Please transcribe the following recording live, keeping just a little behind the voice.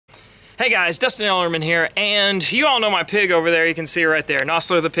Hey guys, Dustin Ellerman here, and you all know my pig over there. You can see her right there,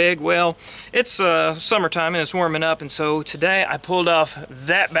 Nosler the pig. Well, it's summertime and it's warming up, and so today I pulled off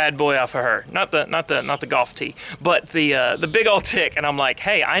that bad boy off of her. Not the golf tee, but the big old tick. And I'm like,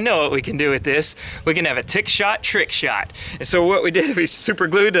 hey, I know what we can do with this. We can have a tick shot, trick shot. And so what we did, we super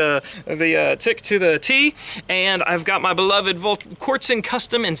glued the tick to the tee, and I've got my beloved Quartzen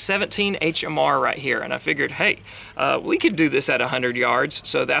Custom in 17 HMR right here. And I figured, hey, we could do this at 100 yards,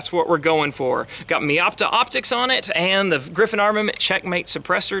 so that's what we're going for. Got Miopta optics on it and the Griffin Armament Checkmate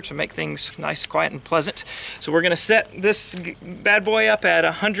suppressor to make things nice, quiet, and pleasant. So we're gonna set this bad boy up at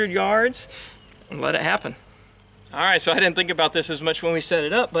 100 yards and let it happen. All right, so I didn't think about this as much when we set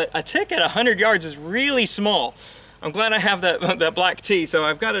it up, but a tick at 100 yards is really small. I'm glad I have that black tee, so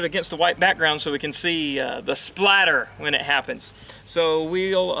I've got it against a white background so we can see the splatter when it happens. So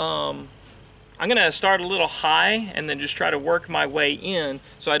we'll I'm gonna start a little high and then just try to work my way in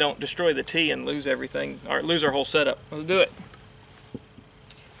so I don't destroy the tee and lose everything, or lose our whole setup. Let's do it.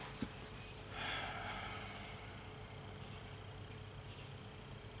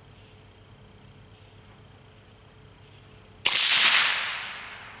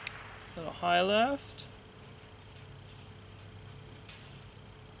 A little high left.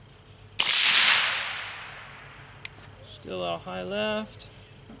 Still a little high left.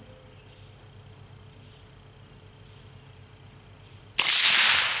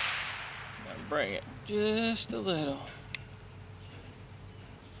 Bring it just a little.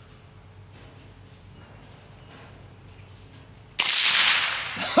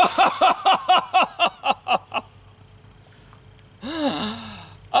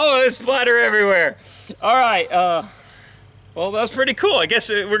 Oh, there's splatter everywhere. All right, well, that's pretty cool. I guess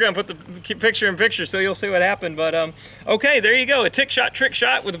we're gonna put the picture in picture so you'll see what happened, but okay, there you go, a tick shot, trick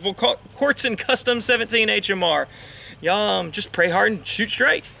shot with a Quartzen Custom 17 HMR. Y'all just pray hard and shoot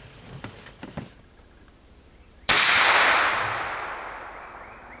straight.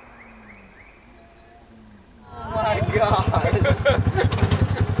 God.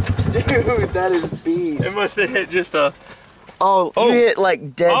 Dude, that is beast. It must have hit just a... Oh, you hit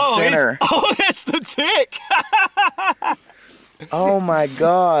like dead center. Oh, that's the tick! Oh my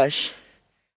gosh.